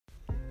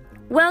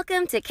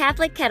Welcome to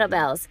Catholic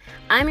Kettlebells.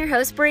 I'm your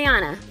host,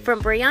 Brianna, from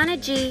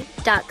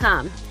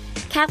BriannaG.com.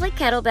 Catholic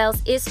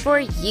Kettlebells is for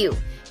you,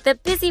 the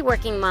busy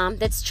working mom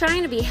that's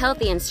trying to be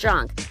healthy and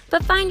strong,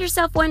 but find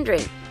yourself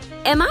wondering,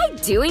 am I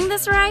doing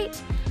this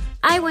right?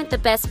 I want the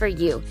best for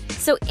you,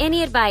 so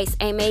any advice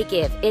I may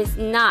give is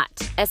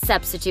not a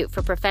substitute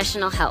for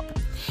professional help.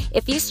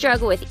 If you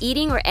struggle with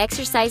eating or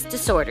exercise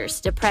disorders,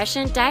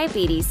 depression,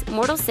 diabetes,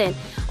 mortal sin,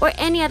 or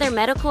any other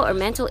medical or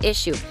mental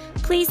issue,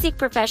 please seek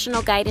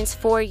professional guidance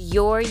for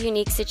your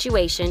unique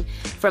situation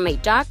from a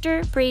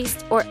doctor,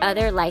 priest, or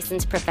other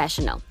licensed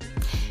professional.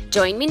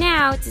 Join me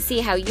now to see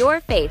how your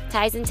faith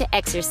ties into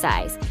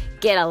exercise,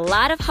 get a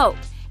lot of hope,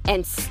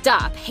 and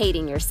stop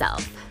hating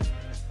yourself.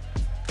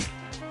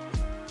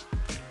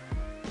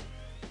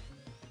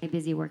 A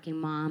busy working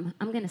mom,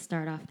 I'm going to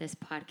start off this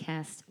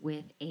podcast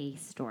with a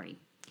story.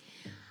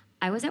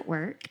 I was at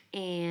work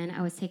and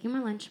I was taking my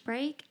lunch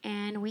break,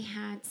 and we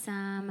had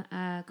some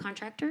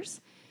contractors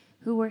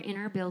who were in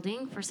our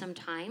building for some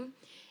time.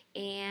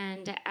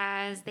 And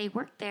as they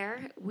worked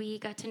there, we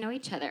got to know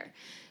each other.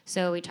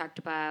 So we talked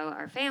about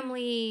our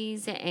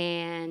families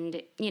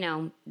and,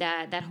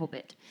 that whole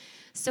bit.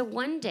 So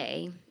one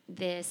day,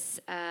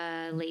 this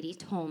lady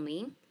told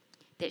me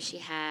that she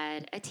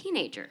had a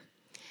teenager.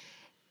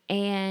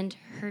 And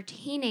her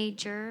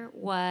teenager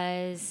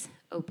was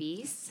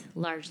obese,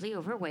 largely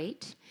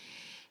overweight.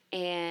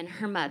 And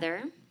her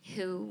mother,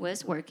 who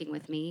was working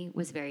with me,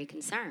 was very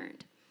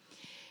concerned.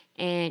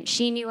 And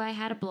she knew I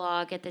had a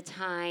blog at the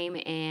time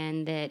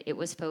and that it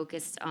was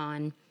focused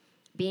on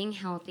being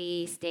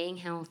healthy, staying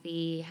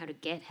healthy, how to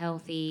get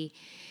healthy.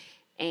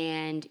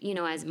 And,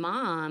 as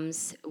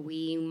moms,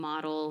 we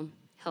model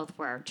health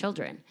for our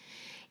children.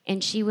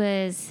 And she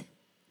was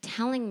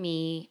telling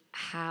me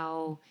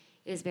how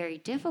it was very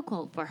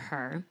difficult for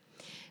her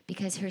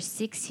because her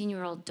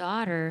 16-year-old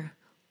daughter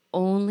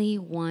only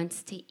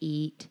wants to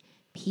eat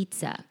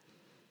pizza.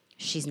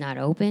 She's not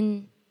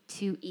open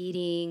to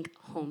eating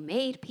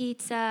homemade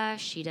pizza.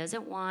 She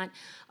doesn't want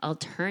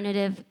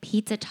alternative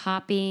pizza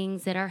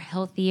toppings that are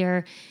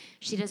healthier.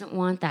 She doesn't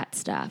want that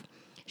stuff.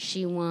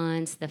 She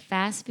wants the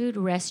fast food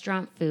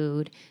restaurant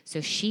food.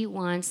 So she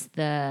wants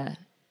the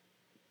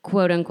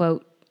quote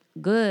unquote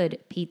good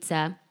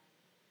pizza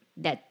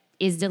that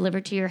is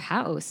delivered to your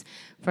house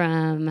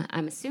from,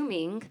 I'm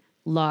assuming,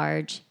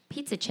 large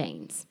pizza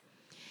chains.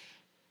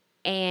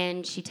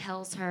 And she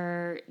tells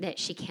her that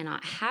she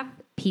cannot have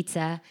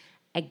pizza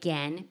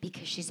again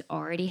because she's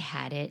already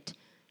had it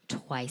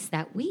twice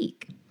that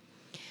week.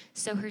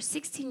 So her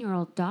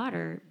 16-year-old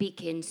daughter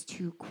begins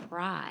to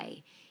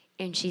cry.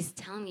 And she's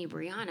telling me,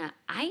 Brianna,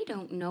 I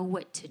don't know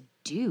what to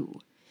do.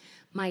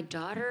 My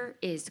daughter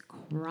is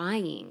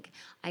crying.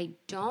 I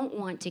don't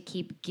want to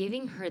keep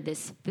giving her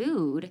this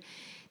food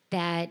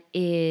that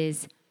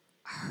is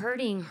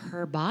hurting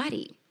her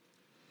body.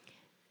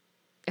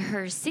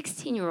 Her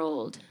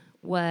 16-year-old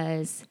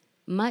was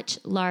much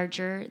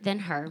larger than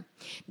her.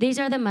 These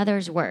are the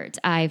mother's words.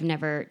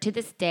 To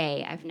this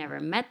day, I've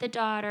never met the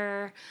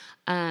daughter.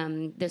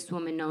 This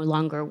woman no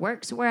longer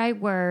works where I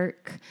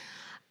work.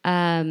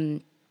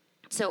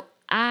 So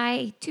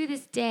I, to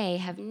this day,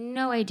 have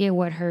no idea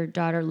what her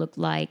daughter looked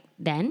like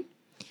then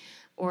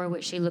or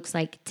what she looks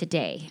like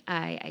today.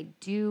 I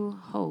do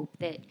hope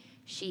that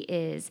she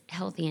is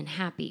healthy and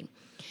happy.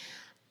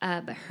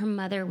 But her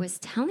mother was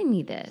telling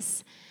me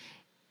this,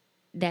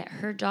 that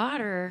her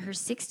daughter, her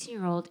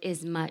 16-year-old,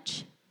 is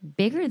much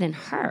bigger than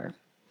her.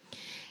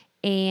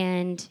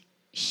 And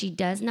she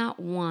does not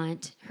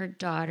want her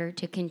daughter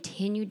to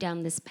continue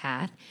down this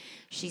path.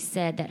 She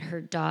said that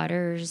her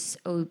daughter's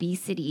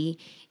obesity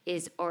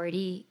is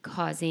already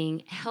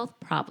causing health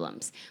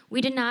problems. We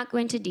did not go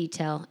into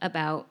detail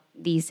about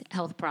these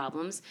health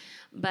problems,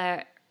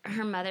 but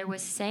her mother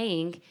was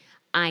saying,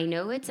 I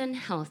know it's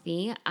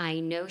unhealthy.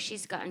 I know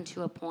she's gotten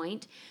to a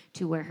point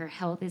to where her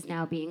health is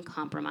now being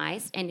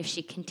compromised. And if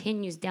she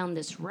continues down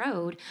this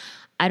road,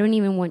 I don't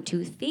even want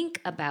to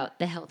think about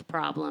the health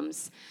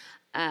problems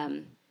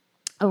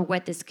or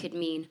what this could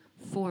mean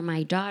for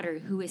my daughter,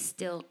 who is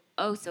still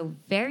so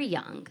very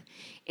young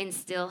and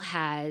still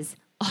has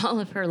all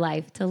of her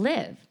life to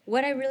live.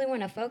 What I really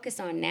want to focus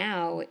on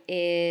now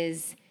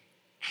is,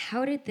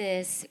 how did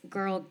this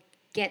girl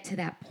get to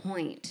that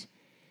point?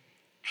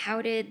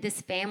 How did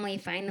this family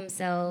find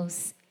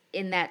themselves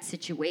in that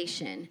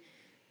situation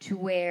to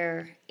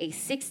where a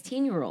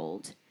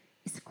 16-year-old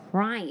is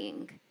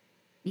crying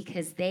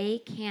because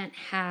they can't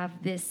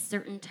have this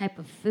certain type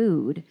of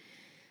food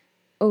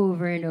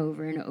over and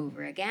over and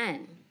over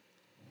again?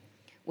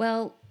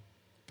 Well,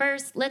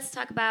 first, let's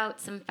talk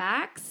about some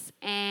facts,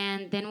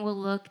 and then we'll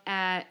look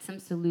at some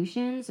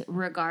solutions,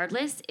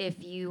 regardless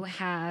if you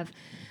have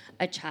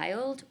a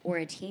child or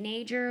a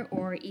teenager,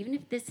 or even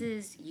if this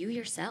is you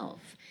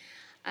yourself.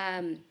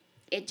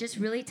 It just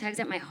really tugs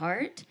at my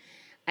heart.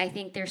 I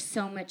think there's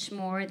so much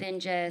more than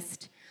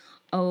just,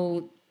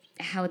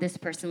 how this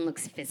person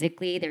looks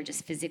physically. They're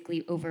just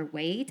physically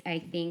overweight. I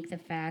think the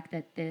fact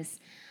that this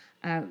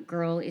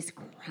girl is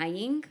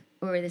crying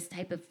over this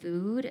type of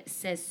food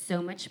says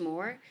so much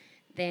more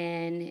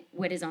than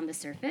what is on the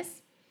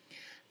surface.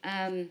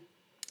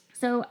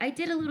 So I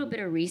did a little bit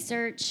of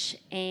research,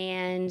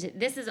 and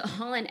this is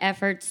all in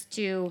efforts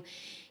to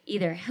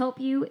either help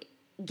you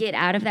get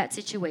out of that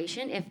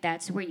situation if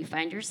that's where you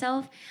find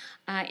yourself,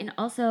 and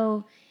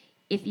also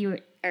if you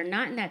are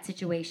not in that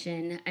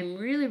situation, I'm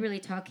really, really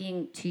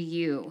talking to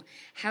you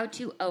how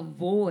to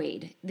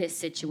avoid this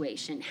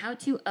situation, how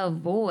to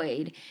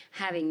avoid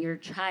having your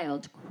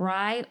child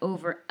cry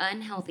over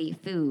unhealthy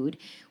food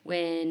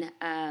when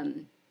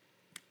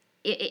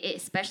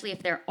especially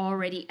if they're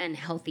already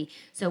unhealthy.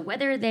 So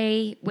whether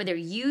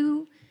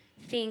you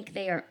think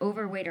they are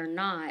overweight or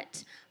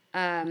not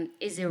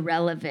is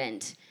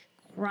irrelevant.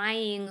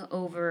 Crying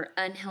over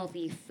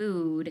unhealthy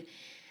food,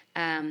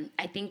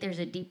 I think there's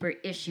a deeper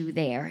issue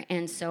there.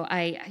 And so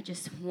I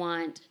just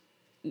want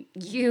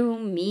you,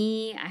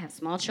 me, I have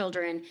small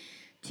children,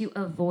 to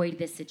avoid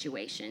this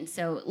situation.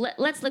 So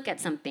let's look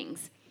at some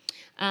things.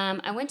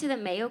 I went to the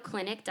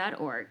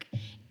mayoclinic.org,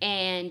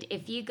 and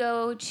if you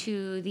go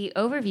to the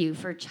overview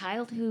for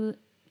childhood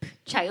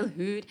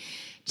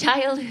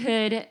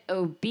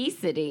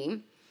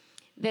obesity,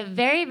 the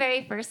very,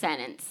 very first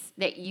sentence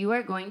that you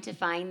are going to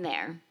find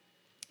there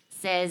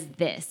says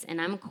this, and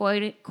I'm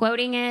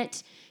quoting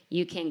it.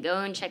 You can go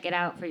and check it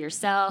out for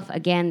yourself.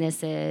 Again,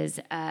 this is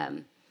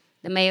the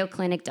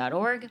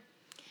mayoclinic.org,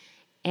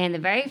 and the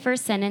very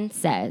first sentence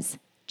says,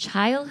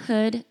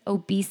 childhood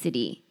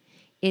obesity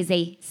is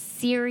a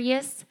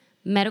serious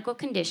medical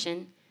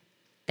condition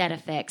that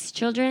affects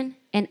children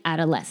and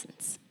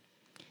adolescents.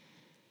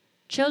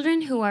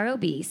 Children who are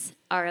obese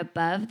are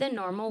above the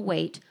normal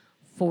weight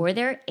for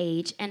their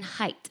age and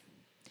height.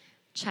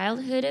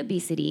 Childhood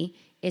obesity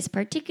is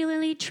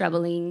particularly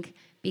troubling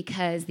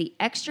because the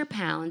extra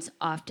pounds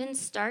often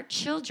start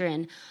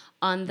children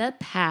on the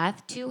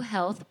path to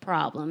health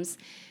problems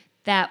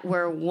that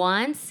were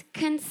once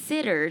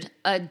considered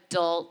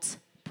adult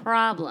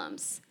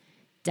problems: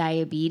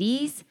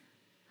 diabetes,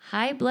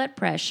 high blood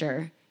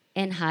pressure,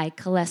 and high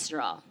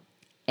cholesterol.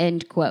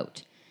 End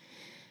quote.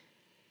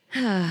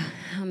 Oh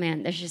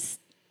man, there's just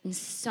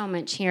so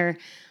much here.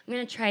 I'm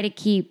going to try to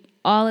keep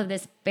all of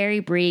this very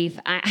brief.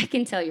 I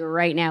can tell you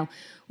right now,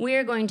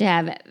 we're going to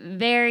have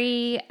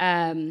we're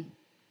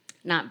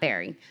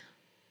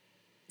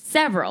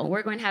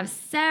going to have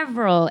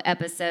several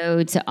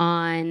episodes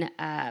on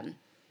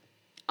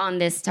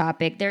this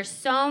topic. There's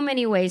so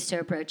many ways to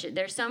approach it.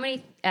 There's so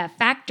many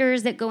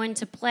factors that go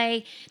into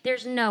play.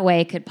 There's no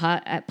way it could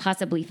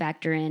possibly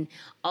factor in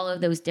all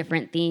of those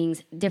different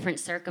things, different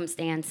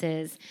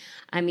circumstances.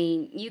 I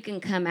mean, you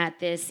can come at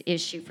this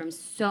issue from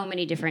so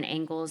many different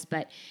angles,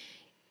 but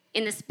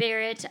in the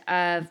spirit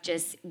of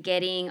just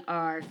getting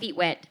our feet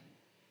wet,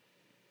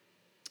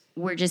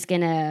 we're just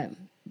going to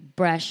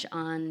brush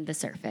on the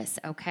surface,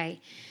 okay?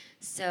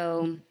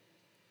 So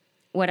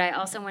what I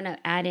also want to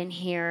add in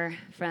here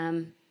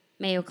from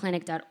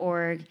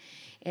mayoclinic.org,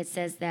 it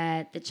says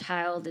that the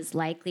child is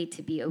likely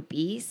to be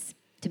obese,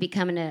 to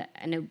become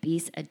an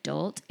obese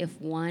adult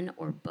if one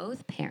or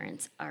both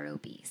parents are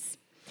obese.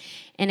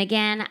 And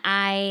again,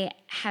 I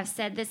have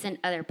said this in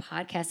other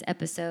podcast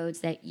episodes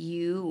that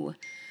you,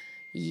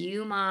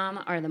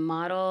 mom, are the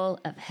model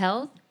of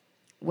health,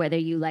 whether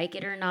you like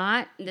it or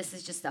not. This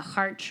is just the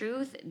hard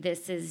truth.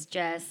 This is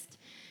just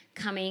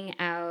coming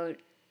out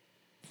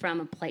from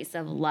a place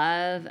of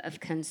love, of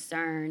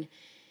concern.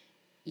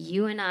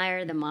 You and I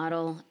are the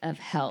model of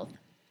health,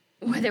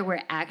 whether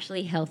we're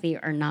actually healthy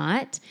or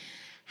not.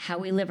 How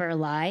we live our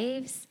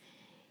lives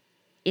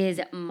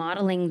is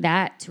modeling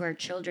that to our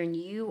children.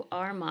 You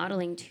are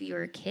modeling to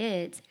your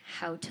kids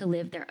how to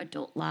live their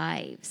adult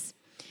lives.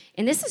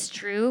 And this is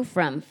true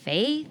from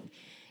faith,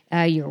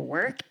 your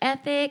work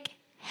ethic,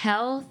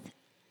 health,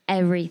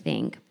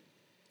 everything.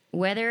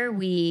 Whether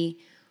we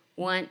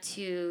want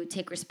to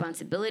take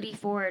responsibility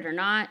for it or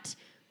not,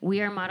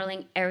 we are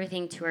modeling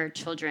everything to our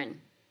children.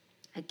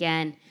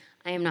 Again,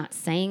 I am not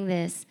saying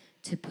this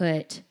to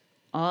put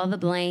all the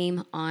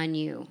blame on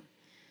you.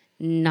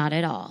 Not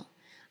at all.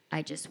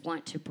 I just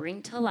want to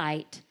bring to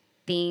light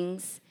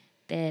things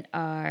that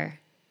are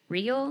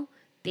real,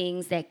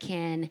 things that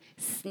can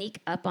sneak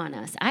up on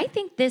us. I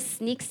think this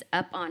sneaks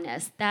up on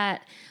us.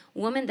 That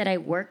woman that I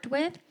worked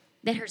with,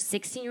 that her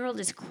 16-year-old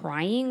is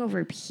crying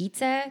over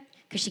pizza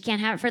because she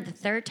can't have it for the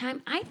third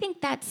time, I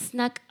think that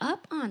snuck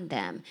up on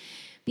them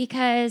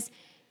because,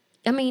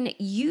 I mean,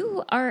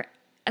 you are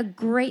a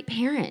great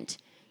parent.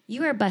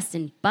 You are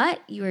busting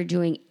butt. You are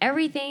doing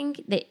everything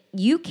that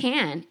you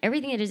can,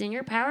 everything that is in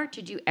your power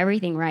to do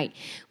everything right.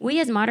 We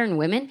as modern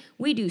women,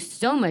 we do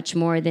so much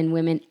more than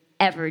women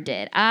ever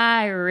did.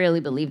 I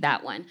really believe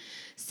that one.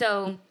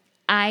 So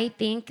I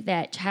think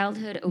that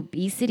childhood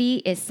obesity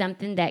is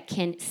something that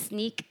can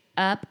sneak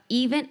up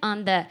even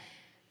on the,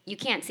 you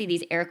can't see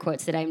these air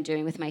quotes that I'm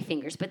doing with my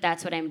fingers, but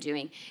that's what I'm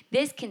doing.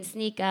 This can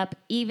sneak up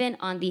even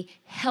on the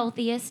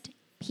healthiest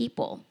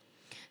people.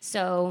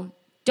 So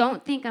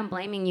don't think I'm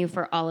blaming you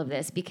for all of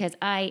this because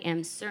I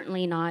am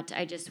certainly not.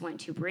 I just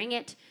want to bring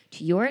it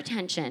to your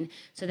attention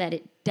so that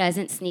it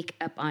doesn't sneak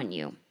up on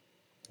you.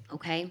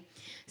 Okay?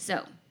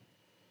 So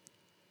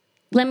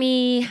let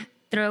me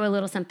throw a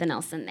little something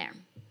else in there.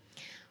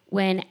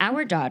 When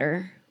our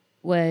daughter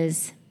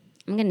was,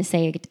 I'm going to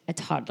say a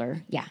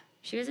toddler. Yeah,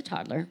 she was a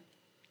toddler.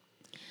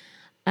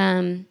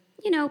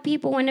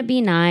 People want to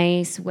be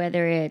nice,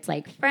 whether it's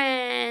like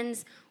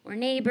friends or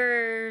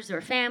neighbors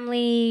or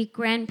family,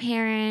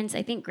 grandparents.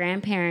 I think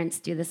grandparents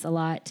do this a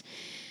lot.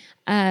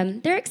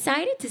 They're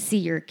excited to see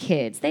your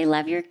kids. They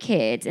love your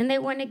kids, and they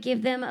want to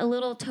give them a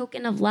little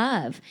token of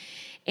love.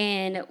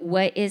 And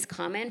what is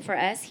common for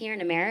us here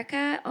in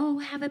America? Oh,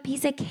 have a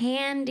piece of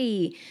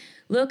candy.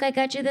 Look, I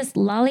got you this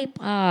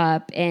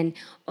lollipop. And,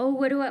 oh,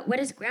 what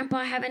does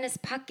Grandpa have in his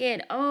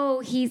pocket?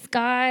 Oh, he's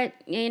got,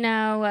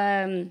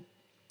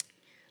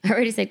 I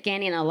already said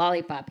candy and a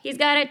lollipop. He's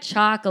got a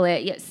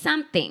chocolate,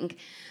 something,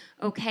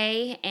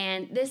 okay?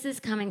 And this is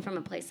coming from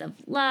a place of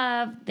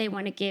love. They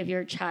want to give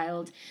your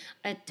child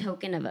a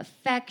token of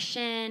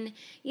affection,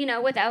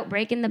 without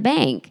breaking the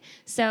bank.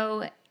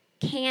 So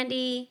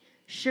candy,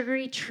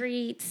 sugary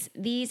treats,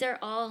 these are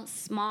all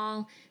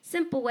small,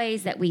 simple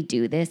ways that we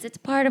do this. It's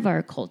part of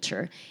our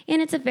culture,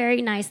 and it's a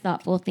very nice,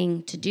 thoughtful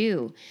thing to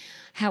do.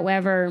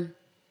 However,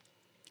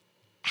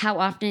 how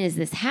often is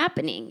this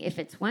happening? If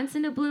it's once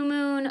in a blue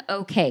moon,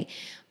 okay.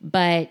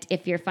 But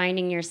if you're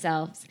finding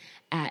yourselves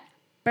at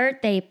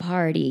birthday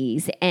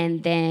parties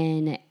and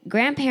then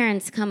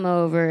grandparents come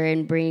over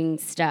and bring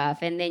stuff,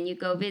 and then you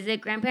go visit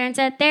grandparents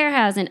at their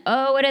house and,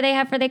 oh, what do they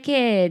have for the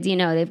kids?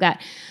 They've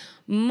got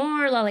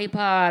more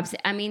lollipops.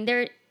 I mean,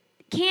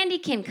 candy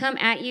can come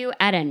at you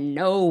out of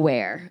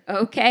nowhere,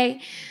 okay?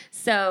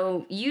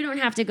 So you don't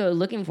have to go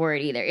looking for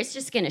it either. It's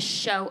just going to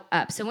show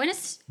up. So when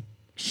it's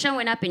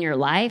showing up in your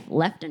life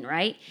left and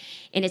right,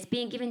 and it's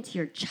being given to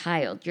your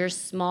child, your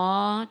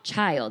small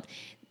child,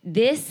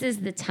 this is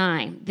the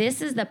time.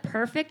 This is the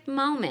perfect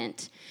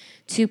moment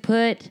to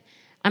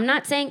I'm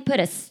not saying put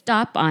a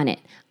stop on it.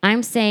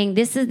 I'm saying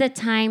this is the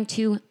time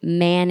to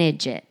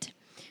manage it.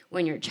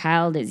 When your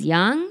child is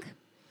young,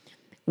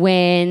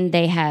 when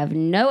they have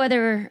no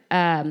other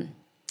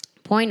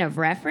point of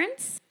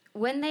reference,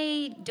 when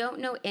they don't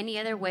know any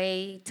other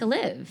way to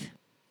live.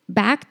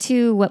 Back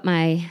to what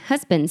my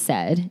husband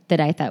said that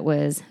I thought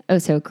was oh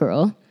so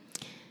cruel.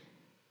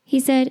 He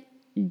said,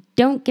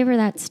 don't give her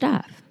that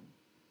stuff.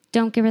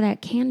 Don't give her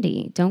that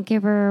candy. Don't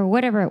give her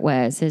whatever it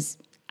was. His,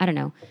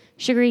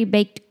 sugary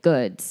baked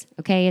goods.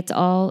 Okay, it's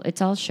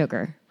all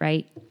sugar,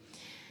 right?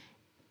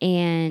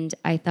 And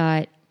I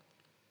thought,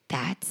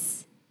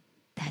 that's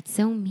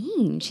so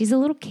mean. She's a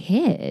little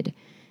kid.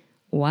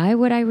 Why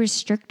would I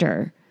restrict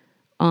her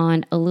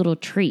on a little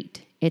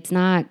treat? It's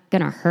not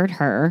gonna hurt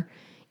her.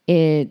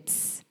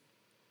 It's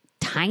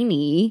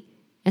tiny.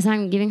 It's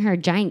not giving her a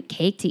giant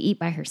cake to eat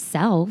by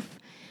herself.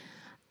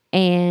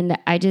 And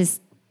I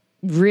just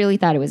really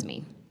thought it was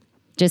mean.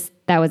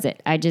 That was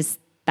it. I just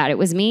thought it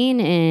was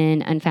mean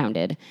and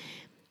unfounded.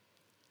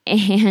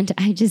 And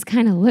I just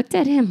kind of looked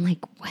at him like,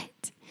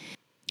 what?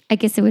 I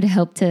guess it would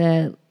help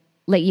to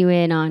let you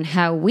in on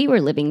how we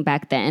were living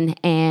back then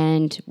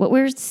and what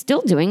we're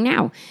still doing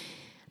now.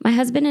 My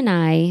husband and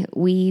I,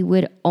 we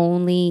would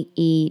only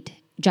eat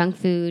junk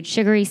food,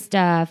 sugary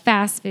stuff,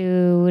 fast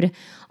food,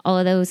 all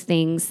of those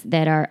things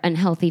that are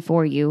unhealthy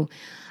for you.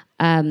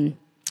 We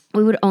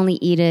would only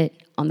eat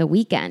it on the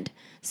weekend.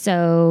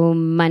 So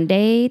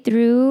Monday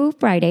through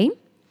Friday,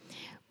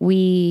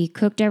 we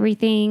cooked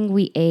everything.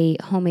 We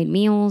ate homemade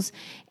meals.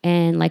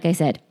 And like I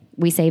said,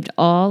 we saved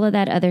all of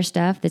that other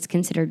stuff that's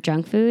considered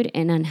junk food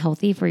and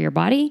unhealthy for your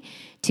body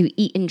to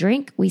eat and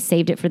drink. We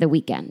saved it for the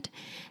weekend.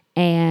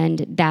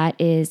 And that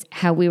is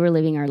how we were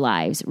living our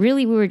lives.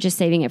 Really, we were just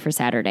saving it for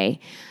Saturday.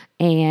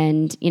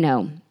 And,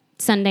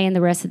 Sunday and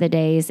the rest of the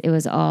days, it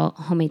was all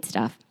homemade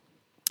stuff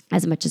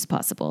as much as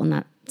possible. I'm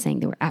not saying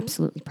they were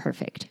absolutely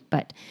perfect,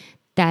 but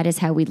that is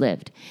how we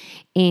lived.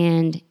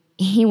 And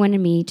he wanted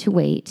me to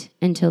wait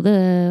until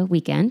the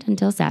weekend,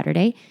 until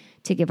Saturday,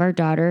 to give our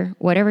daughter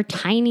whatever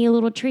tiny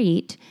little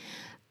treat,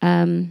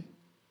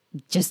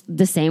 just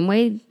the same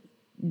way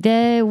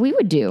that we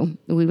would do.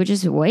 We would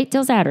just wait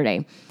till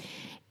Saturday.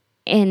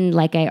 And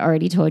like I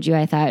already told you,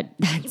 I thought,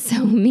 that's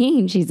so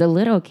mean. She's a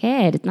little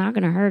kid. It's not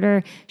going to hurt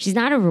her. She's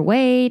not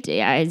overweight.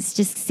 It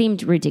just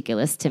seemed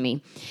ridiculous to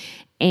me.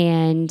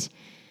 And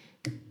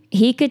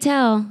he could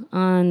tell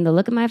on the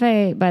look of my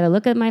face, by the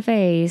look of my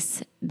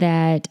face,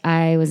 that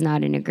I was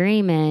not in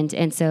agreement.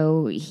 And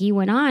so he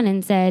went on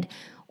and said,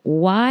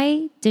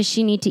 why does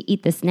she need to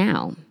eat this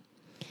now?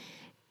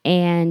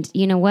 And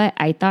you know what?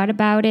 I thought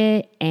about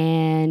it,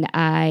 and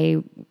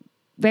I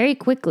very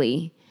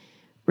quickly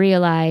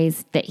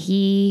realized that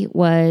he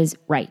was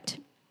right.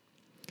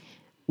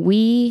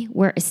 We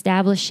were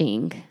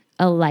establishing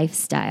a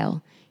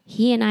lifestyle.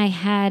 He and I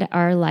had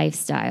our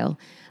lifestyle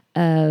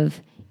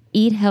of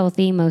eat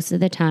healthy most of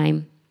the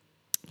time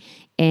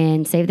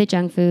and save the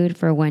junk food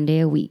for one day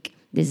a week.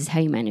 This is how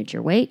you manage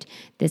your weight.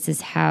 This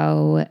is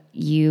how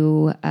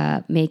you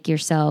make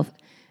yourself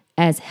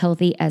as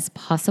healthy as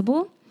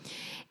possible.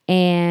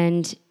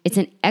 And it's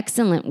an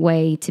excellent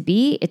way to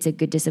be. It's a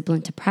good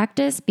discipline to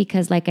practice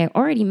because, like I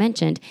already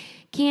mentioned,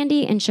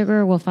 candy and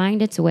sugar will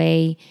find its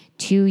way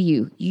to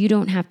you. You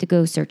don't have to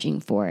go searching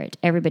for it.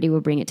 Everybody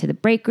will bring it to the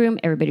break room.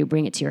 Everybody will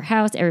bring it to your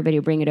house. Everybody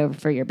will bring it over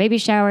for your baby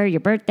shower, your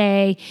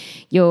birthday,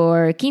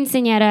 your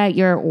quinceañera,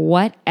 your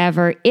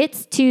whatever.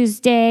 It's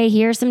Tuesday.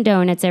 Here's some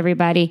donuts,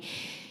 everybody.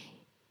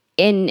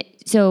 And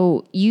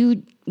so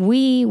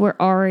we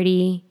were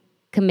already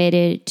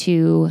committed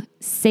to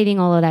saving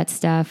all of that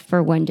stuff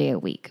for one day a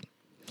week.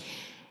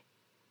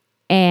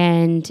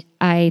 And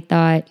I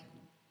thought,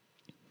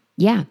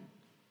 yeah,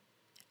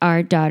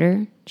 our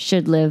daughter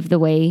should live the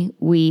way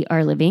we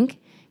are living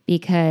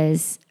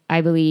because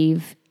I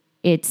believe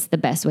it's the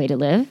best way to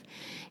live.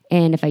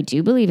 And if I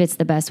do believe it's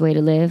the best way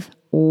to live,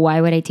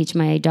 why would I teach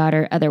my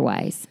daughter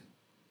otherwise?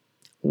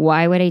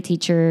 Why would I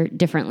teach her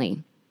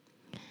differently?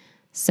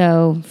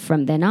 So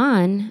from then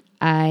on,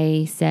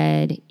 I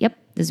said, yep,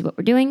 this is what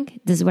we're doing.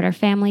 This is what our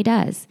family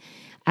does.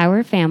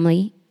 Our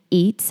family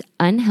eats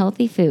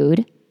unhealthy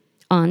food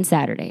on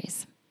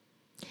Saturdays.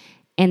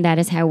 And that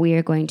is how we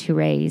are going to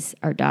raise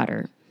our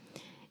daughter.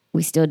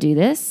 We still do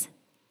this.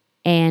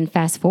 And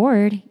fast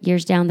forward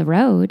years down the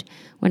road,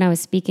 when I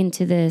was speaking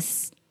to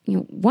this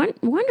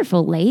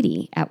wonderful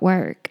lady at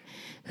work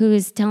who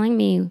is telling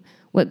me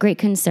what great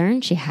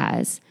concern she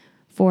has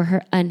for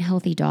her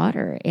unhealthy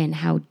daughter and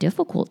how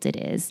difficult it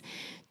is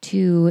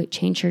to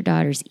change her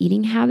daughter's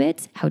eating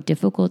habits, how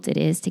difficult it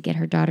is to get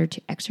her daughter to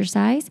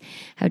exercise,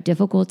 how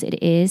difficult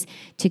it is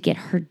to get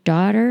her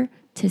daughter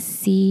to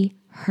see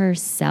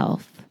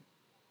herself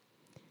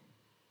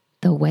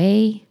the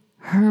way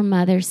her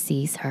mother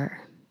sees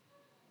her.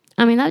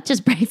 I mean, that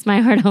just breaks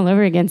my heart all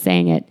over again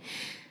saying it.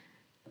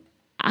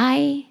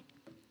 I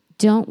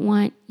don't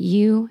want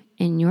you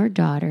and your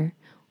daughter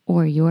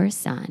or your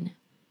son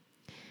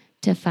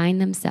to find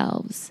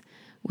themselves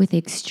with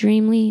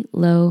extremely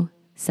low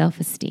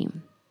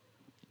self-esteem.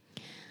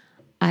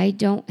 I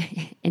don't,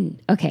 and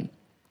okay,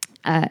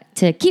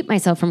 to keep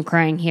myself from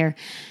crying here,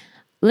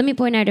 let me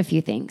point out a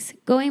few things.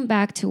 Going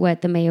back to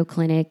what the Mayo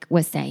Clinic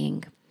was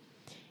saying,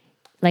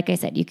 like I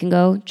said, you can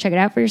go check it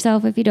out for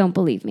yourself if you don't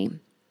believe me.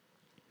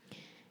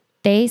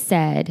 They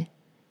said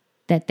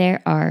that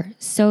there are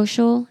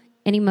social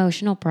and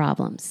emotional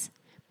problems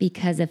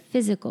because of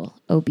physical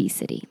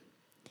obesity.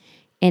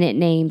 And it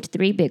named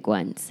 3 big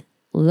ones: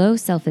 low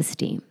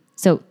self-esteem.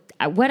 So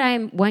what I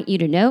want you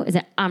to know is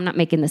that I'm not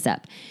making this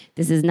up.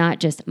 This is not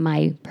just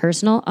my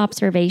personal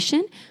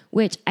observation,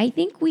 which I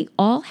think we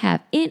all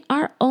have in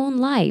our own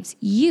lives.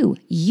 You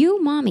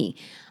mommy,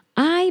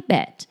 I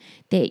bet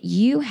that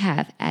you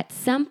have at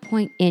some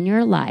point in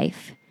your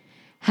life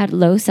had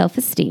low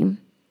self-esteem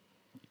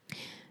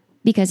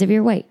because of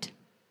your weight.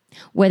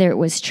 Whether it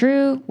was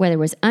true, whether it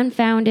was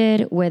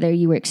unfounded, whether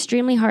you were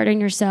extremely hard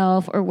on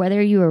yourself, or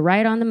whether you were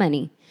right on the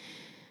money.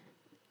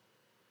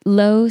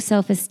 Low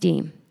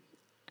self-esteem.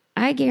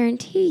 I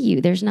guarantee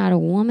you there's not a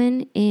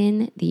woman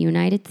in the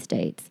United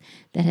States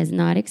that has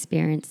not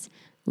experienced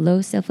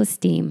low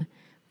self-esteem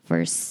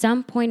for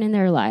some point in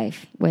their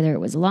life, whether it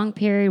was a long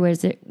period,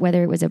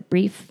 whether it was a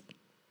brief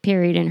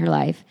period in her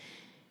life,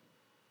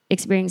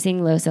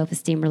 experiencing low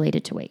self-esteem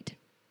related to weight.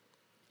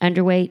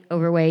 Underweight,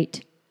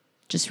 overweight,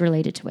 just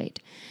related to weight.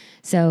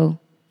 So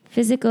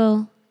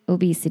physical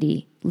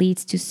obesity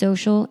leads to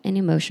social and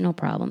emotional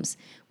problems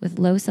with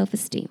low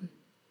self-esteem.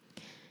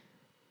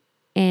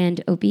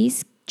 And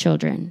obese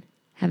children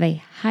have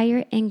a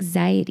higher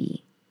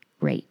anxiety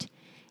rate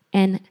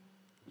and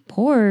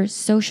poor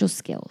social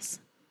skills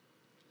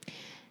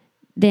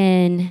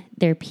than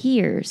their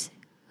peers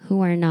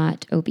who are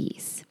not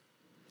obese.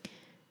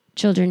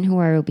 Children who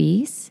are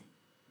obese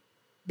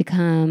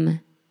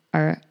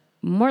are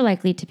more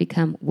likely to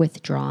become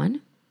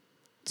withdrawn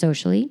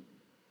socially,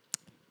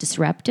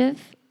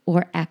 disruptive,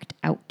 or act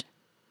out.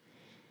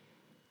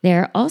 They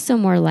are also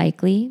more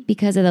likely,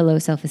 because of the low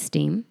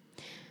self-esteem,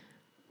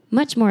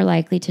 much more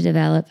likely to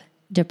develop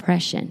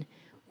depression.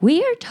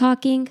 We are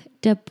talking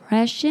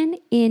depression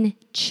in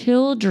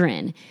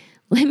children.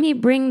 Let me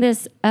bring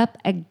this up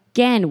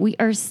again. We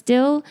are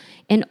still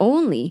and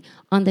only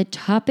on the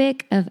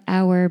topic of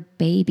our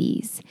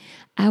babies,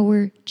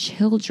 our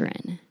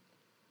children,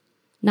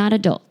 not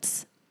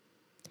adults,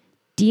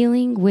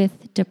 dealing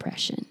with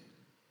depression.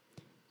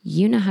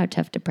 You know how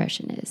tough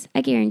depression is.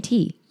 I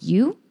guarantee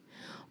you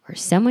or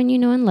someone you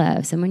know and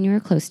love, someone you are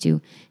close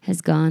to,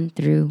 has gone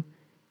through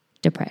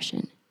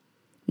depression.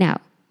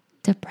 Now,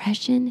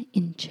 depression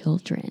in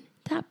children,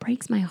 that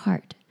breaks my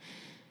heart.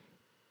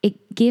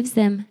 It gives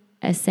them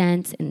a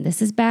sense, and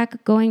this is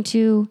back going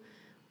to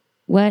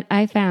what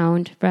I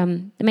found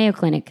from the Mayo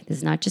Clinic. This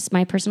is not just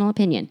my personal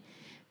opinion.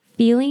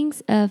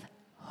 Feelings of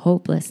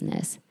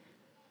hopelessness.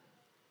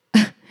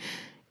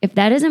 If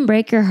that doesn't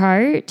break your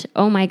heart,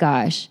 oh my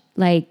gosh.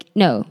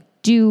 No.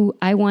 Do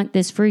I want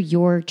this for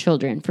your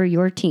children, for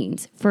your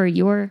teens, for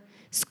your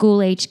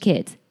school-age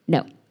kids?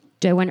 No.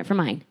 Do I want it for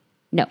mine?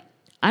 No.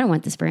 I don't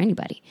want this for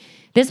anybody.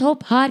 This whole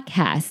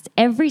podcast,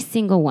 every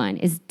single one,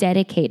 is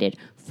dedicated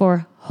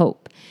for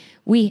hope.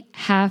 We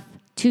have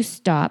to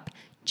stop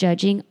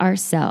judging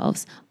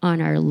ourselves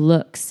on our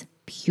looks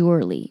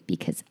purely,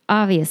 because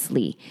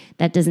obviously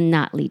that does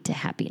not lead to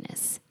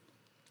happiness.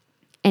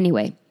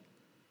 Anyway,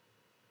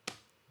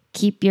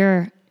 keep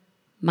your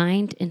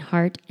mind and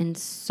heart and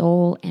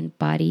soul and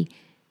body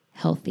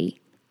healthy.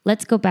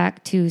 Let's go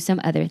back to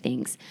some other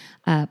things,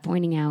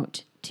 pointing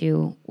out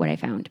to what I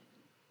found.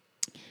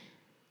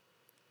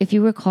 If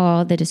you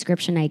recall the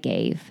description I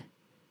gave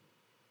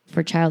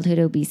for childhood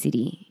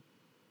obesity,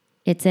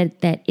 it said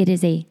that it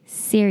is a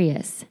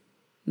serious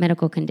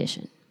medical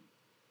condition.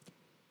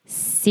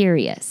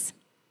 Serious.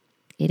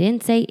 It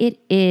didn't say it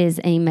is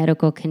a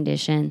medical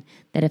condition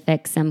that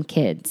affects some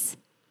kids,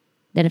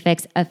 that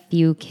affects a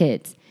few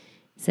kids.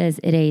 It says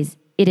it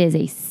is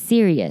a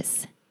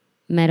serious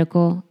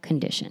medical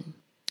condition.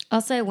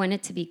 Also, I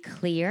wanted to be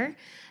clear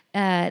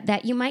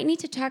that you might need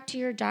to talk to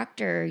your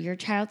doctor, your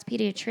child's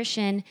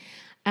pediatrician,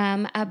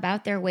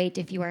 about their weight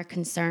if you are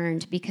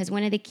concerned, because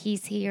one of the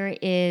keys here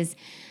is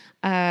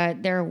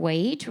their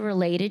weight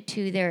related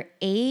to their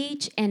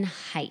age and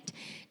height.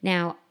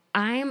 Now,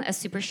 I'm a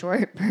super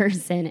short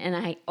person, and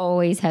I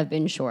always have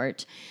been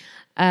short.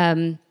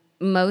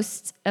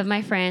 Most of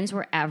my friends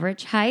were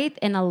average height,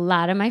 and a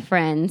lot of my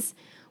friends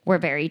were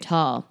very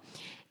tall.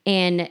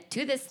 And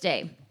to this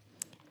day,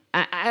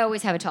 I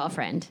always have a tall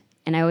friend,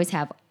 and I always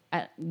have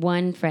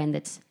one friend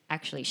that's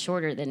actually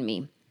shorter than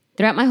me.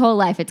 Throughout my whole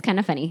life, it's kind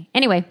of funny.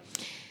 Anyway,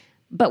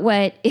 but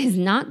what is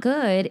not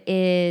good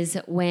is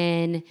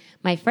when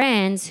my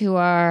friends who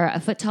are a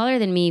foot taller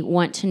than me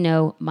want to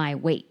know my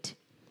weight.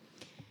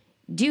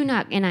 Do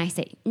not, and I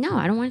say, no,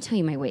 I don't want to tell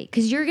you my weight,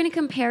 because you're going to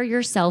compare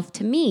yourself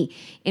to me,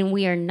 and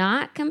we are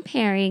not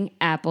comparing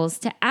apples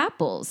to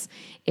apples.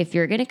 If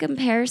you're going to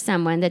compare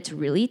someone that's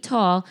really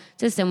tall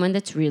to someone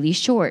that's really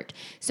short.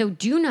 So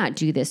do not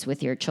do this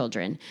with your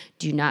children.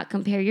 Do not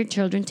compare your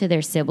children to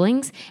their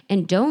siblings,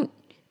 and don't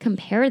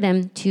compare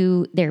them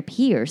to their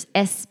peers,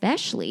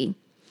 especially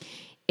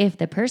if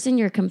the person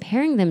you're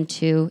comparing them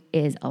to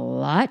is a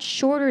lot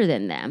shorter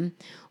than them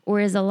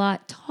or is a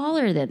lot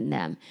taller than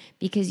them,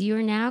 because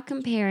you're now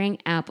comparing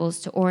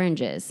apples to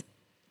oranges.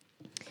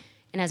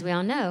 And as we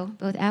all know,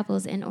 both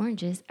apples and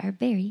oranges are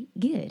very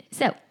good.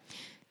 So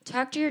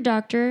talk to your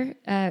doctor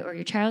or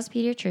your child's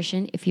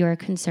pediatrician if you are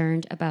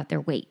concerned about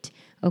their weight.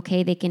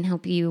 Okay, they can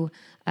help you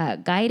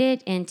guide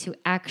it and to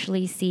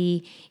actually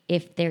see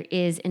if there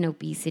is an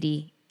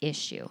obesity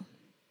issue.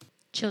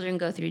 Children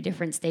go through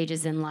different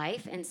stages in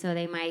life, and so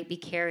they might be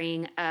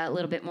carrying a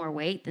little bit more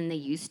weight than they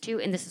used to,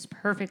 and this is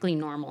perfectly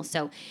normal.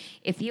 So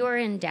if you are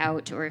in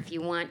doubt or if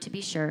you want to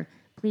be sure,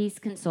 please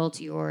consult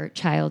your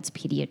child's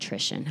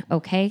pediatrician,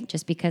 okay?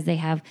 Just because they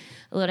have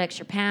a little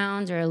extra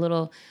pounds or a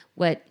little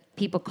what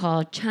people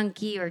call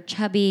chunky or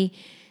chubby,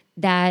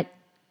 that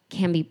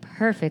can be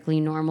perfectly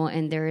normal,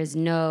 and there is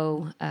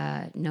no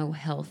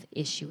health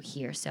issue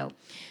here. So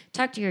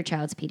talk to your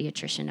child's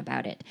pediatrician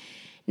about it.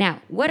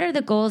 Now, what are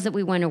the goals that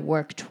we want to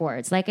work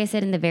towards? Like I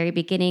said in the very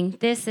beginning,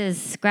 this is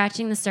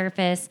scratching the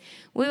surface.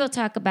 We will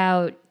talk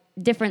about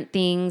different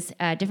things,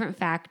 different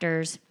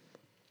factors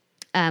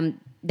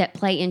that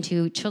play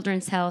into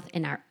children's health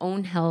and our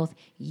own health,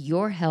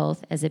 your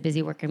health as a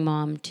busy working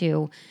mom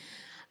too.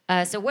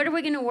 So what are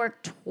we going to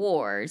work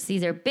towards?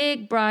 These are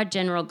big, broad,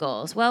 general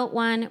goals. Well,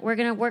 one, we're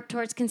going to work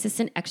towards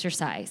consistent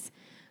exercise,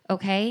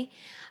 okay?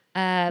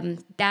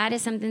 That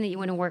is something that you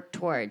want to work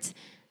towards.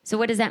 So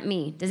what does that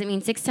mean? Does it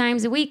mean 6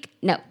 times a week?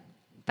 No.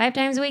 5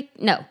 times a week?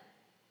 No.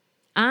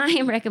 I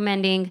am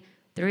recommending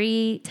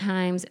 3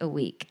 times a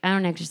week. I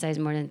don't exercise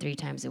more than 3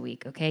 times a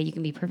week, okay? You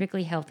can be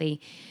perfectly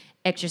healthy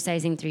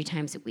exercising 3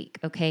 times a week,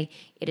 okay?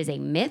 It is a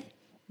myth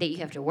that you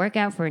have to work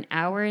out for an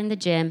hour in the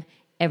gym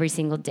every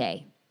single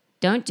day.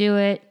 Don't do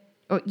it.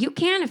 Or you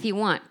can if you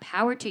want.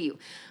 Power to you.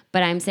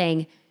 But I'm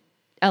saying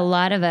a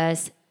lot of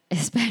us,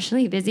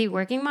 especially busy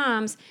working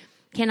moms,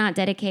 cannot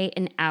dedicate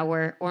an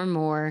hour or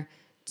more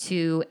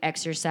to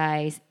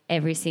exercise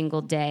every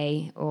single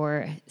day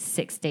or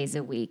 6 days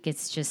a week.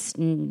 It's just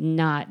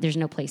not, there's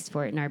no place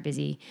for it in our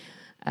busy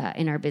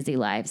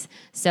lives.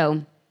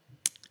 So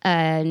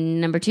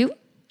number 2,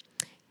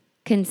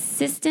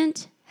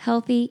 consistent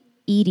healthy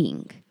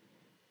eating.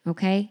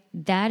 Okay,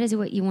 that is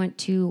what you want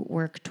to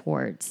work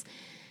towards.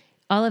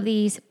 All of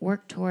these,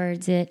 work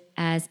towards it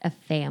as a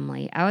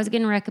family. I was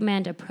going to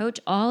recommend approach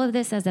all of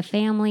this as a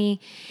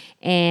family.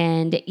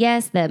 And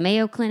yes, the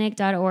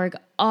mayoclinic.org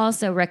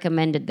also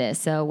recommended this.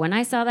 So when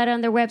I saw that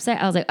on their website,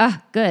 I was like,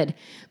 oh, good.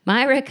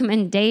 My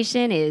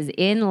recommendation is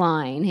in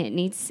line.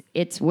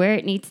 It's where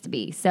it needs to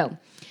be. So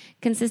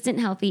consistent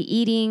healthy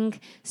eating.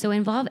 So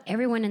involve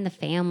everyone in the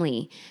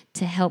family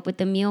to help with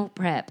the meal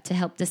prep, to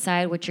help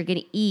decide what you're going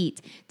to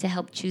eat, to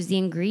help choose the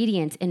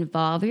ingredients.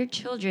 Involve your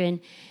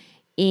children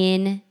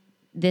in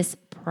this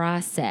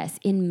process,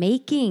 in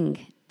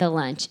making the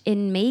lunch,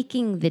 in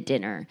making the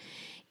dinner,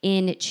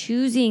 in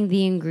choosing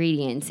the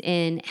ingredients,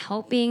 in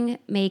helping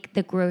make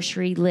the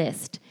grocery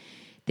list.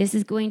 This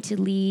is going to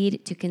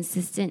lead to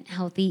consistent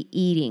healthy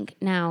eating.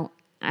 Now,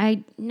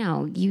 I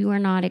know you are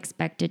not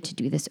expected to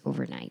do this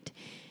overnight.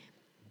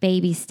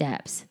 Baby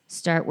steps.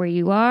 Start where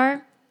you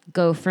are,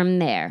 go from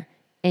there,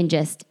 and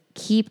just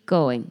Keep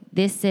going.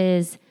 This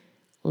is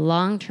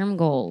long-term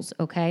goals,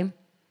 okay?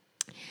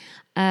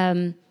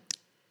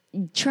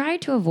 Try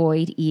to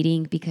avoid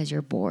eating because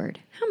you're bored.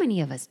 How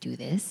many of us do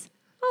this?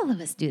 All of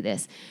us do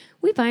this.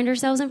 We find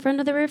ourselves in front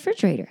of the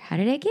refrigerator. How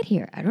did I get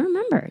here? I don't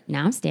remember.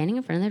 Now I'm standing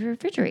in front of the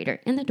refrigerator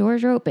and the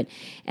doors are open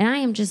and I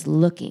am just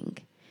looking.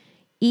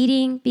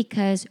 Eating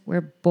because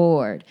we're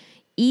bored.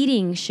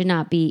 Eating should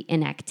not be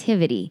an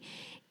activity.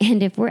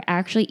 And if we're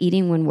actually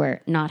eating when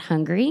we're not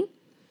hungry,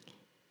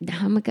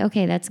 I'm like,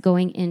 okay, that's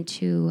going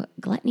into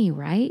gluttony,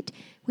 right?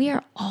 We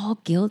are all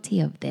guilty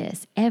of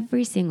this,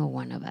 every single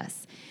one of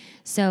us.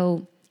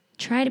 So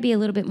try to be a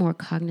little bit more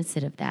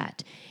cognizant of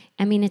that.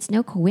 I mean, it's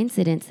no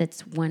coincidence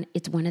it's one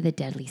of the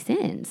deadly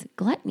sins,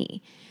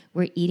 gluttony.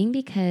 We're eating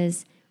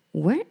because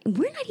we're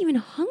not even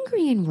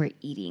hungry and we're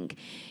eating.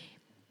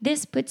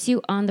 This puts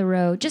you on the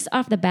road, just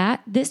off the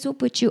bat, this will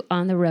put you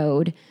on the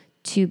road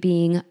to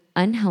being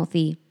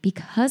unhealthy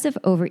because of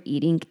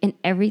overeating and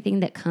everything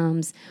that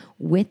comes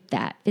with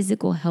that,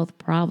 physical health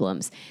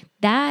problems.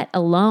 That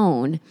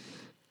alone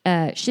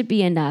should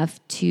be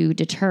enough to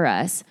deter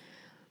us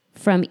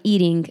from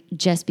eating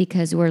just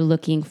because we're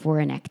looking for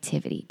an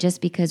activity,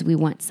 just because we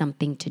want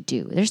something to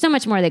do. There's so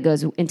much more that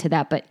goes into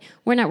that, but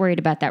we're not worried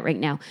about that right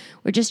now.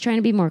 We're just trying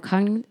to be more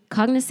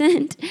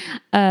cognizant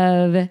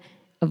of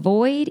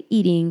avoid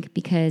eating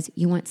because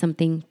you want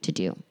something to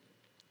do.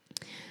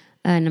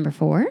 Number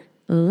 4,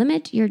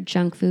 limit your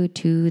junk food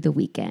to the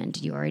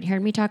weekend. You already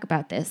heard me talk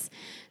about this.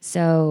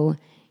 So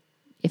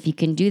if you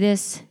can do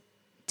this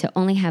to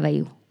only have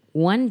a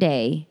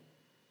 1-day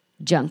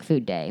junk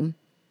food day,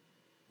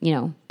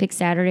 pick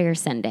Saturday or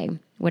Sunday,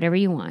 whatever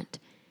you want.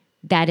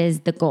 That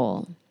is the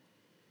goal.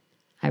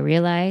 I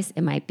realize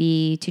it might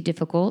be too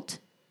difficult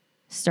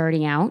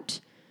starting out.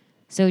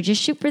 So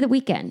just shoot for the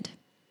weekend.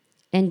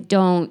 And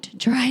don't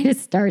try to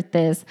start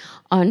this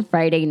on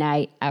Friday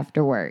night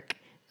after work,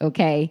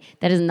 okay?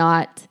 That is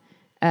not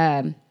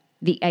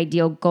the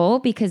ideal goal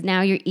because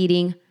now you're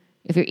eating,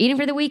 if you're eating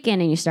for the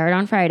weekend and you start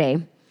on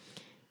Friday,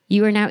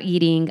 you are now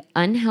eating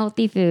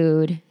unhealthy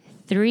food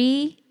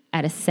 3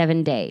 out of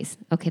 7 days.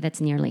 Okay,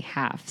 that's nearly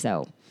half.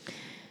 So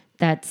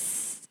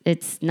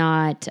it's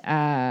not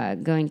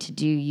going to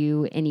do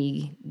you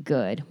any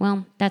good.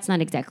 Well, that's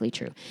not exactly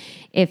true.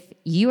 If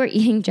you are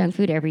eating junk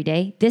food every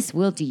day, this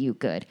will do you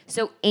good.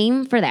 So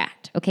aim for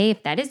that, okay?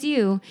 If that is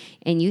you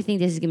and you think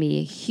this is going to be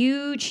a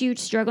huge, huge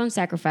struggle and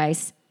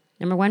sacrifice,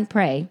 number 1,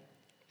 pray.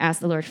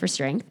 Ask the Lord for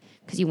strength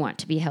because you want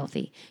to be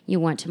healthy. You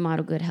want to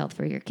model good health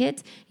for your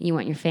kids and you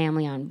want your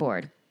family on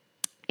board.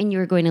 And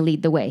you're going to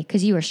lead the way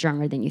because you are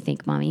stronger than you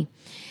think, mommy.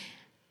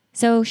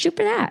 So shoot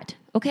for that,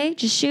 okay?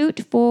 Just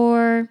shoot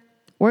for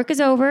work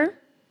is over.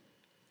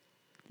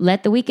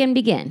 Let the weekend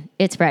begin.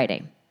 It's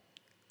Friday.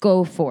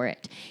 Go for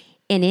it.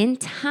 And in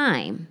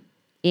time,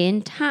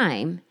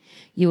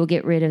 you will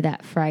get rid of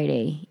that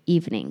Friday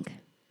evening,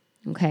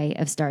 okay,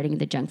 of starting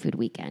the junk food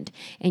weekend.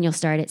 And you'll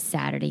start it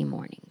Saturday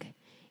morning.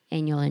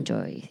 And you'll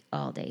enjoy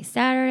all day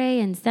Saturday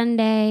and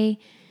Sunday.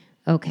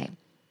 Okay.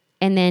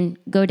 And then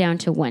go down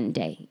to 1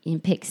 day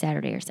and pick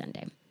Saturday or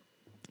Sunday.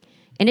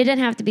 And it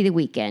doesn't have to be the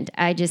weekend.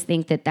 I just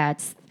think that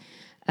that's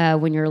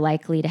when you're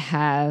likely to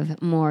have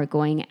more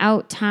going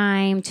out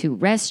time, to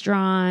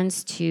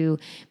restaurants, to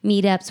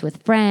meetups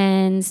with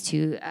friends,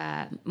 to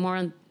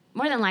more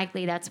than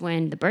likely that's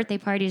when the birthday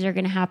parties are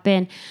going to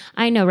happen.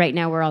 I know right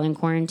now we're all in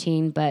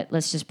quarantine, but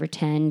let's just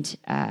pretend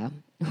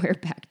we're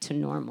back to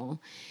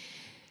normal.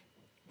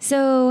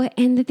 So,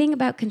 and the thing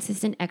about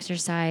consistent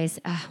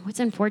exercise, what's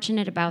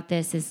unfortunate about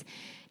this is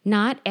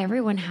not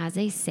everyone has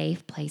a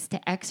safe place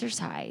to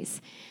exercise.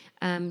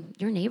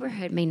 Your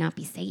neighborhood may not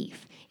be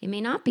safe. It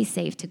may not be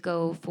safe to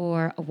go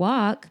for a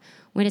walk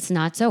when it's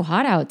not so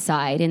hot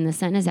outside and the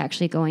sun is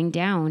actually going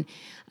down.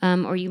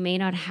 Or you may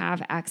not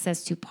have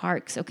access to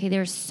parks. Okay,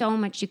 there's so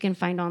much you can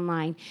find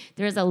online.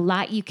 There's a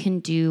lot you can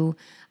do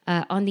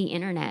on the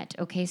internet.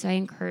 Okay, so I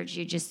encourage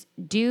you, just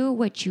do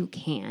what you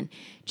can.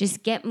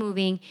 Just get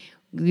moving.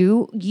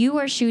 You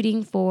are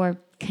shooting for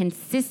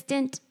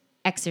consistent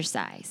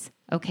exercise,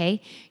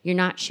 okay? You're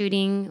not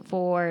shooting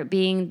for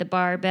being the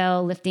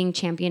barbell lifting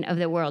champion of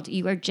the world.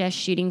 You are just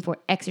shooting for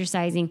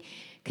exercising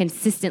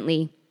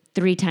consistently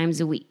 3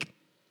 times a week,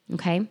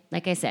 okay?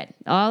 Like I said,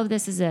 all of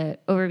this is an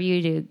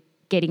overview to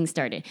getting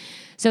started.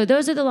 So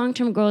those are the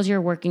long-term goals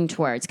you're working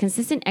towards.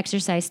 Consistent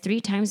exercise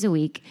 3 times a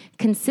week,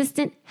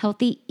 consistent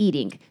healthy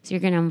eating. So you're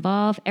going to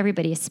involve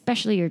everybody,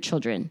 especially your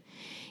children,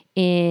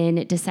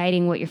 in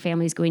deciding what your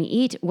family is going to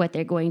eat, what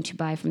they're going to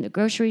buy from the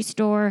grocery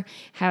store,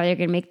 how they're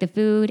going to make the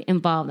food,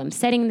 involve them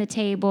setting the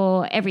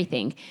table,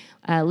 everything.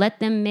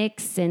 Let them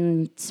mix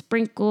and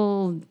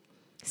sprinkle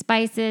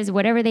spices,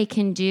 whatever they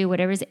can do,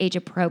 whatever is age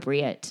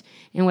appropriate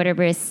and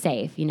whatever is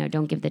safe.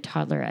 Don't give the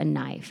toddler a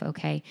knife,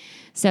 okay?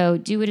 So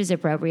do what is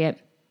appropriate.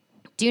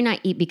 Do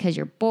not eat because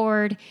you're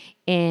bored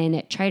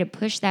and try to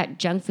push that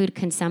junk food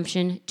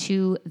consumption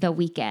to the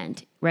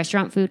weekend.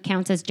 Restaurant food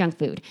counts as junk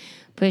food.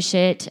 Push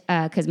it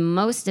because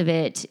most of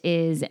it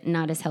is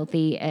not as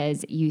healthy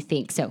as you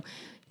think. So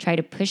try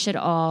to push it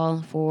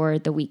all for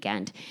the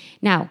weekend.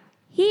 Now,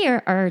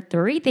 here are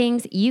 3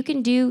 things you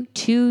can do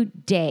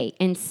today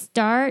and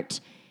start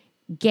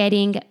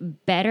getting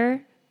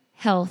better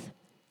health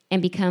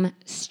and become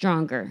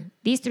stronger.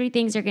 These 3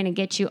 things are going to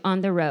get you on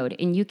the road,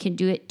 and you can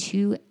do it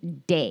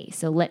today.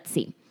 So let's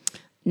see.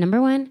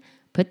 Number 1,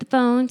 put the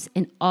phones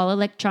and all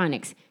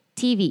electronics,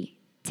 TV,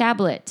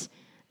 tablet,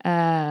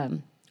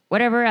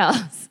 whatever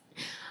else.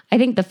 I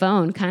think the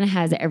phone kind of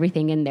has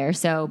everything in there.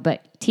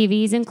 But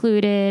TV's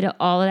included,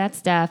 all of that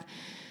stuff.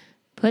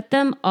 Put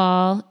them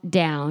all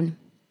down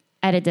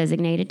at a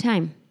designated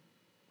time.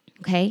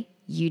 Okay?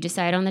 You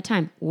decide on the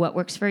time. What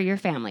works for your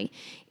family?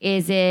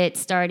 Is it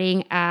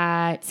starting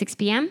at 6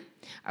 p.m.?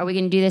 Are we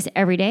going to do this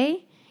every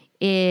day?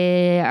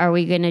 Are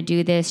we going to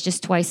do this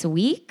just twice a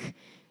week?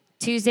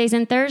 Tuesdays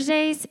and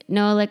Thursdays?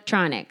 No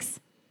electronics.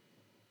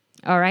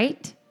 All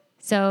right?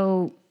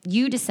 So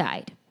you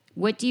decide.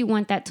 What do you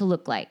want that to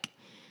look like?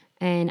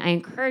 And I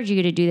encourage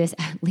you to do this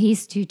at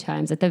least 2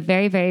 times, at the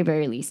very, very,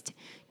 very least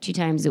 2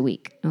 times a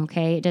week.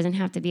 Okay? It doesn't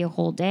have to be a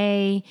whole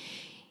day.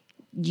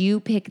 You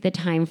pick the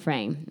time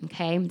frame,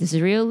 okay? This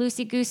is real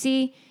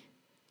loosey-goosey.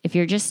 If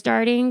you're just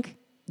starting,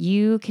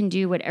 you can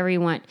do whatever you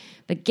want,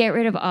 but get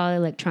rid of all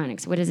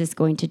electronics. What is this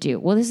going to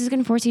do? Well, this is going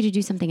to force you to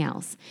do something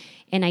else.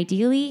 And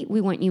ideally, we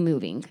want you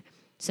moving.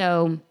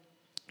 So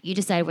you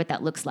decide what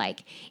that looks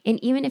like.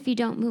 And even if you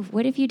don't move,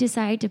 what if you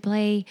decide to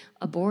play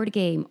a board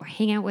game or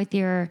hang out with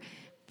your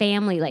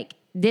family? Like,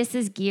 this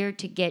is geared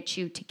to get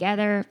you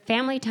together,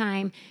 family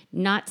time,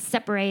 not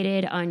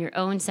separated on your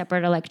own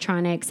separate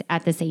electronics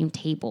at the same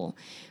table.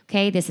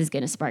 Okay, this is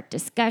going to spark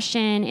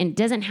discussion, and it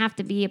doesn't have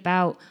to be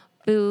about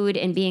food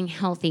and being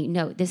healthy.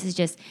 No, this is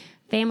just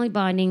family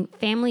bonding,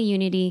 family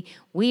unity.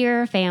 We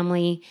are a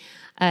family.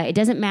 It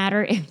doesn't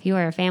matter if you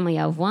are a family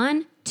of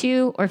 1,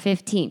 2, or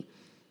 15.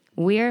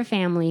 We are a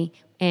family,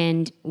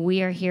 and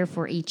we are here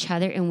for each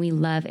other, and we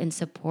love and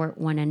support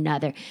one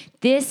another.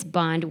 This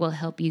bond will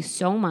help you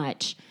so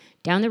much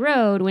down the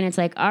road when it's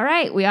like, all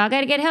right, we all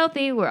got to get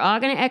healthy. We're all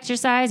going to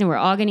exercise and we're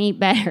all going to eat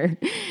better.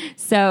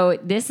 So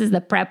this is the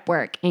prep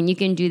work, and you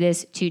can do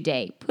this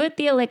today. Put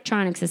the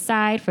electronics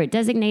aside for a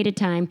designated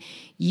time.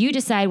 You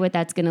decide what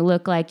that's going to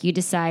look like. You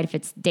decide if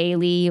it's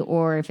daily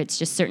or if it's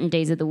just certain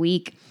days of the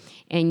week,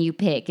 and you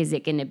pick, is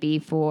it going to be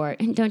for,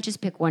 and don't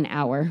just pick 1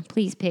 hour.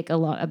 Please pick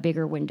a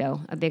bigger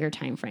window, a bigger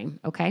time frame,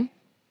 okay?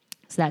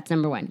 So that's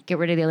number 1. Get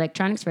rid of the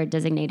electronics for a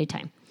designated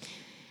time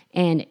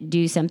and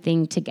do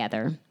something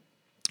together.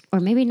 Or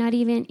maybe not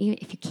even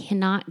if you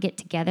cannot get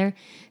together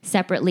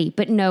separately,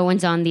 but no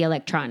one's on the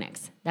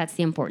electronics. That's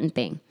the important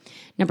thing.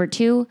 Number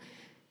 2,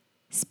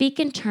 speak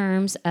in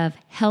terms of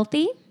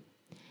healthy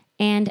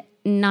and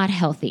not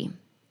healthy.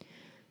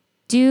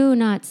 Do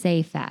not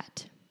say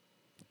fat.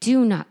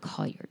 Do not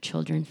call your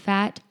children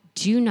fat.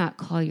 Do not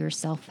call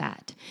yourself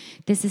fat.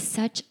 This is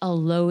such a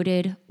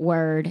loaded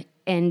word,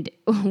 and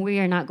we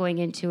are not going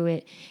into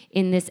it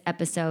in this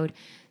episode.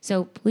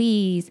 So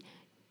please,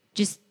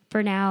 just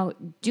for now,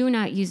 do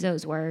not use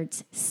those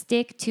words.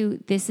 Stick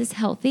to, this is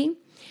healthy.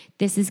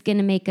 This is going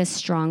to make us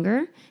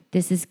stronger.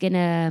 This is going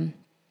to,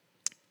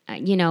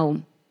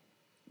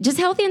 just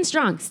healthy and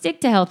strong.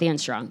 Stick to healthy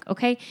and strong,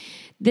 okay?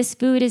 This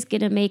food is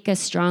going to make us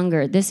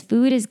stronger. This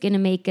food is going to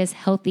make us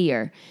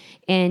healthier.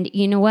 And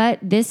you know what?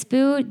 This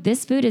food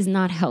is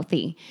not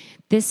healthy.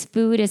 This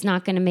food is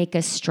not going to make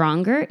us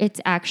stronger.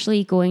 It's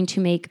actually going to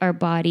make our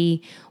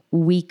body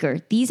weaker.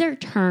 These are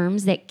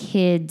terms that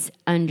kids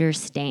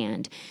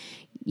understand.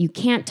 You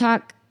can't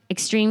talk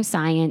extreme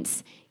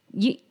science.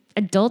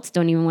 Adults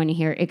don't even want to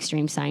hear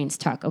extreme science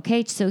talk,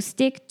 okay? So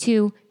stick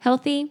to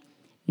healthy,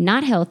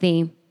 not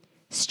healthy,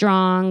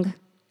 strong,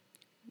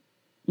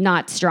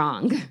 not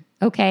strong,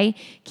 okay?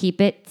 Keep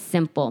it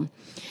simple.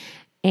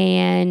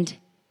 And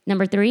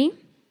number 3,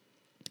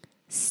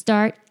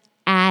 start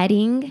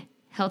adding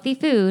healthy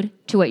food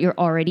to what you're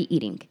already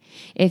eating.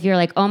 If you're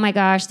like, oh my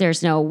gosh,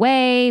 there's no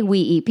way, we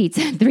eat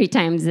pizza 3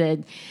 times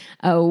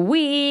a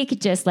week,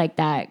 just like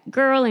that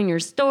girl in your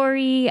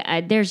story,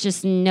 there's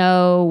just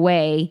no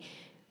way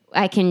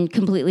I can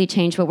completely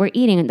change what we're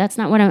eating. And that's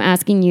not what I'm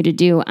asking you to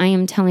do. I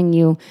am telling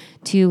you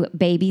to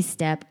baby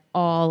step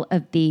all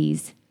of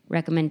these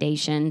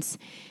recommendations.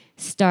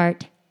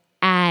 Start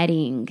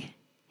adding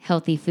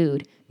healthy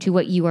food to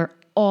what you are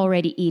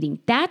already eating.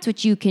 That's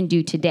what you can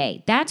do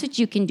today. That's what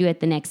you can do at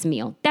the next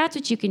meal. That's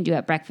what you can do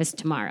at breakfast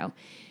tomorrow.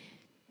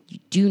 You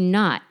do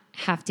not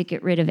have to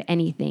get rid of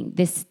anything.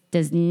 This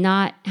does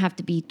not have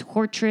to be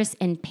torturous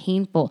and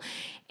painful.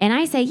 And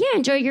I say, yeah,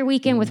 enjoy your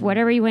weekend with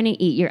whatever you want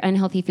to eat, your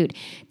unhealthy food.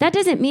 That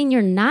doesn't mean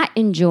you're not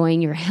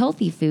enjoying your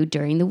healthy food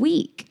during the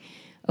week,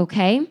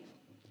 okay?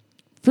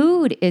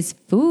 Food is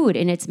food,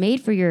 and it's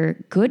made for your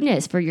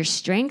goodness, for your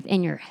strength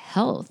and your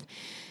health.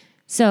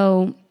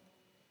 So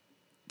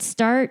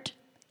start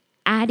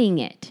adding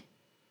it,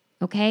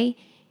 okay?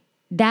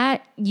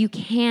 That you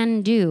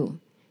can do.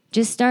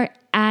 Just start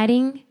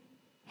adding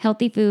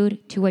healthy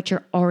food to what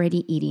you're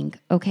already eating,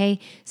 okay?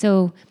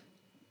 So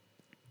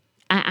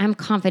I'm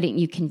confident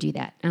you can do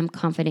that. I'm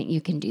confident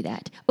you can do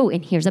that. Oh,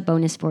 and here's a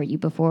bonus for you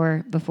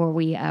before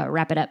we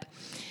wrap it up.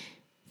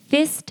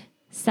 Fist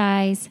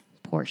size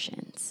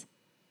portions.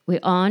 We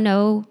all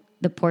know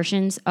the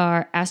portions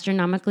are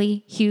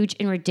astronomically huge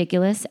and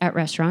ridiculous at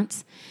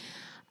restaurants.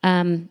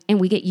 And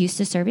we get used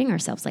to serving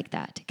ourselves like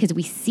that because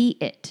we see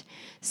it.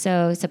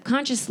 So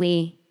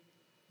subconsciously,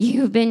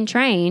 you've been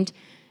trained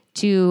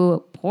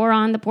to pour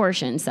on the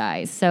portion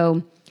size.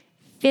 So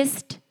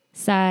fist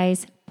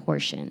size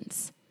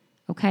portions,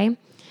 okay?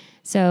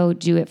 So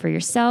do it for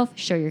yourself.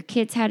 Show your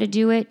kids how to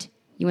do it.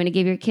 You want to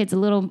give your kids a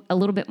little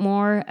bit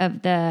more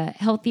of the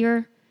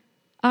healthier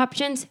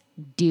options?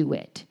 Do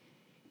it.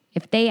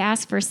 If they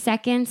ask for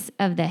seconds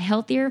of the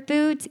healthier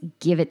foods,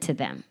 give it to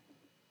them,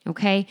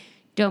 okay?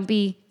 Don't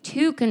be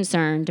too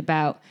concerned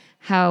about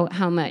how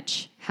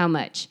much,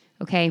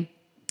 okay?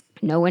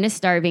 No one is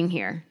starving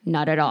here,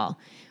 not at all.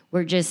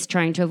 We're just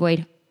trying to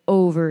avoid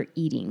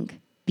overeating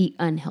the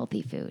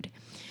unhealthy food.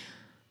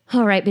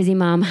 All right, busy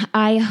mom,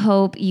 I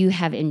hope you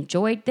have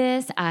enjoyed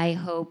this. I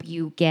hope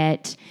you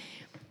get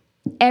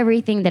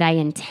everything that I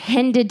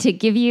intended to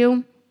give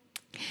you.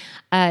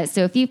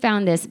 So if you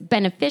found this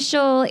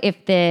beneficial,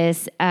 if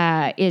this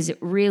is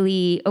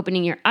really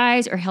opening your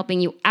eyes or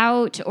helping you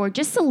out or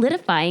just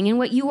solidifying in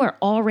what you are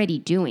already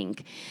doing,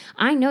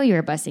 I know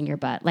you're busting your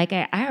butt. Like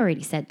I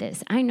already said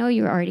this. I know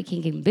you're already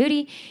kicking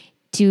booty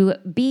to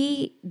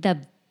be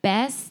the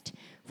best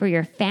for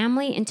your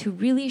family and to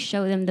really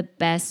show them the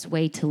best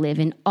way to live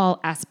in all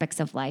aspects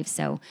of life.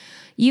 So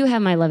you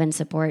have my love and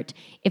support.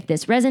 If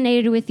this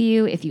resonated with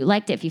you, if you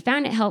liked it, if you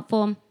found it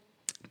helpful,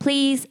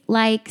 please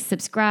like,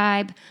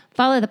 subscribe,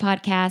 follow the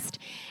podcast.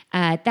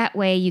 That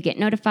way you get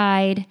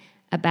notified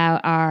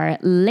about our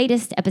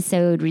latest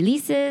episode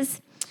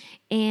releases.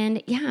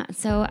 And yeah,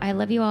 so I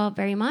love you all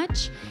very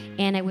much.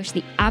 And I wish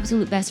the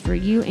absolute best for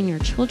you and your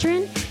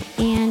children.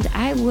 And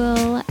I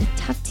will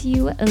talk to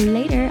you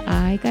later.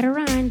 I gotta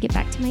run, get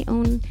back to my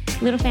own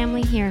little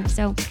family here.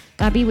 So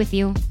God be with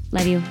you.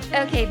 Love you.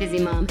 Okay, busy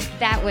mom,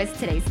 that was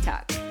today's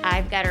talk.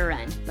 I've gotta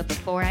run. But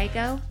before I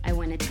go, I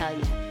wanna tell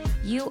you,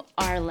 you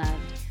are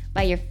loved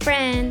by your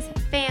friends,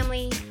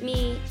 family,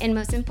 me, and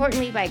most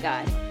importantly, by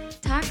God.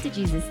 Talk to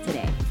Jesus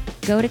today.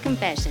 Go to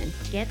confession.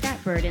 Get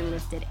that burden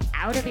lifted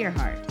out of your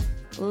heart.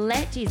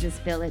 Let Jesus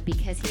fill it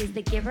because he is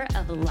the giver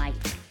of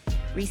life.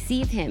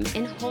 Receive him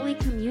in Holy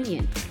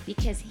Communion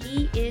because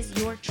he is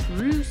your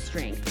true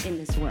strength in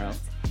this world.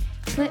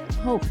 Put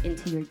hope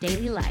into your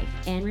daily life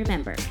and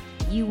remember,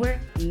 you were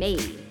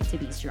made to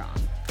be strong.